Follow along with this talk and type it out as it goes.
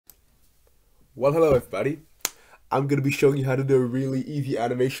Well, hello everybody. I'm going to be showing you how to do a really easy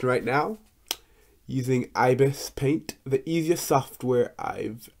animation right now using Ibispaint, the easiest software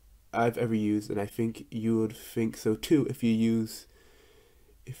I've ever used, and I think you would think so too if you use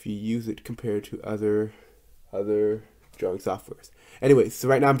it compared to other drawing softwares. Anyways, so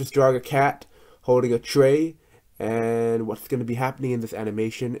right now I'm just drawing a cat holding a tray, and what's going to be happening in this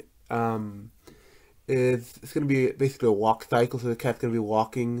animation is it's going to be basically a walk cycle. So the cat's going to be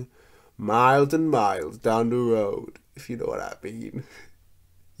walking miles and miles down the road, if you know what I mean.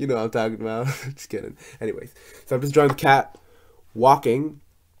 You know what I'm talking about. Just kidding. Anyways, so I'm just drawing the cat walking.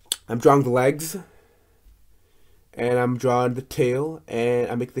 I'm drawing the legs, and I'm drawing the tail, and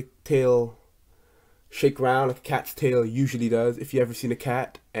I make the tail shake around like a cat's tail usually does, if you've ever seen a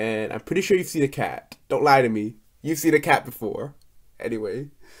cat. And I'm pretty sure you've seen a cat. Don't lie to me. You've seen a cat before. Anyway,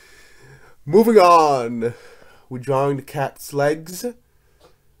 moving on. We're drawing the cat's legs,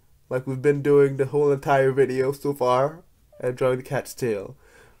 like we've been doing the whole entire video so far, and drawing the cat's tail.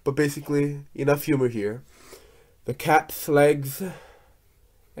 But basically, enough humor here. The cat's legs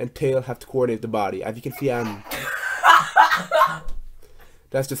and tail have to coordinate the body. As you can see,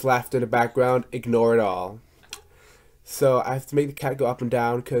 that's just laughter in the background. Ignore it all. So I have to make the cat go up and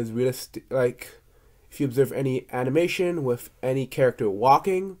down because like, if you observe any animation with any character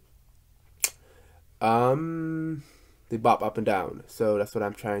walking, they bop up and down. So that's what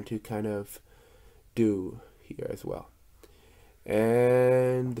I'm trying to kind of do here as well.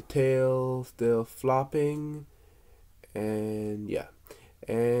 And the tail still flopping, and yeah.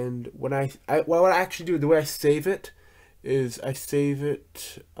 And when what I actually do, the way I save it is I save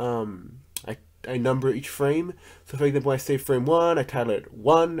it, I number each frame. So for example, when I save frame 1, I title it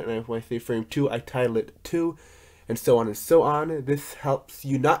 1, and when I save frame 2, I title it 2, and so on and so on. This helps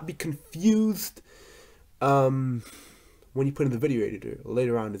you not be confused when you put in the video editor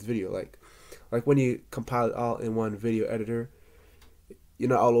later on in this video. Like when you compile it all in one video editor, you're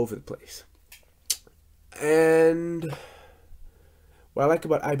not all over the place. And what I like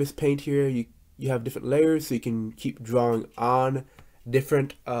about Ibispaint here, you have different layers, so you can keep drawing on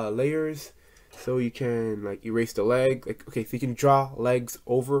different layers. So you can like erase the leg, like, okay, so you can draw legs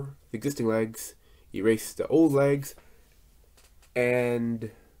over the existing legs, erase the old legs, and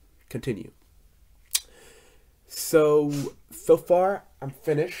continue. So far I'm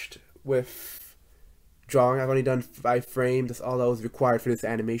finished with drawing. I've only done 5 frames. That's all that was required for this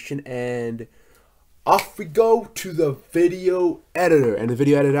animation, and off we go to the video editor. And the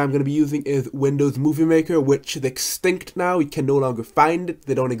video editor I'm going to be using is Windows Movie Maker, which is extinct now. You can no longer find it.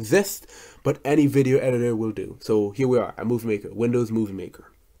 They don't exist, but any video editor will do. So here we are at Movie Maker, Windows Movie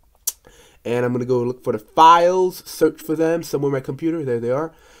Maker. And I'm going to go look for the files, search for them somewhere on my computer. There they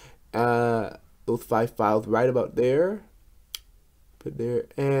are. Those 5 files right about there. Put there.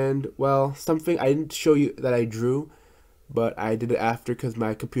 And, well, something I didn't show you that I drew, but I did it after because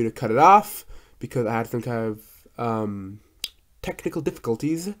my computer cut it off, because I had some kind of technical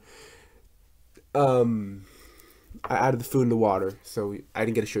difficulties. I added the food in the water, so I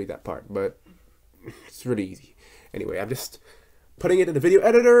didn't get to show you that part, but it's really easy. Anyway, I'm just putting it in the video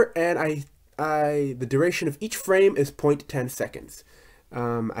editor, and the duration of each frame is 0.10 seconds.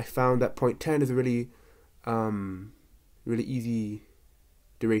 I found that 0.10 is a really easy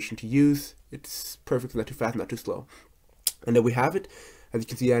duration to use. It's perfect, not too fast, not too slow. And then we have it. As you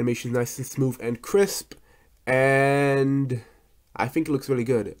can see, the animation is nice and smooth and crisp, and I think it looks really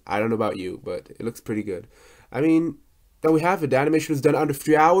good. I don't know about you, but it looks pretty good. I mean, then we have it. The animation was done under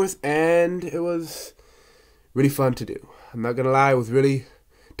 3 hours, and it was really fun to do. I'm not gonna lie, it was really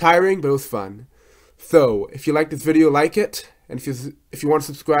tiring, but it was fun. So, if you like this video, like it, and if you want to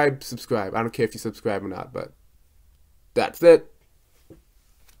subscribe, subscribe. I don't care if you subscribe or not, but that's it.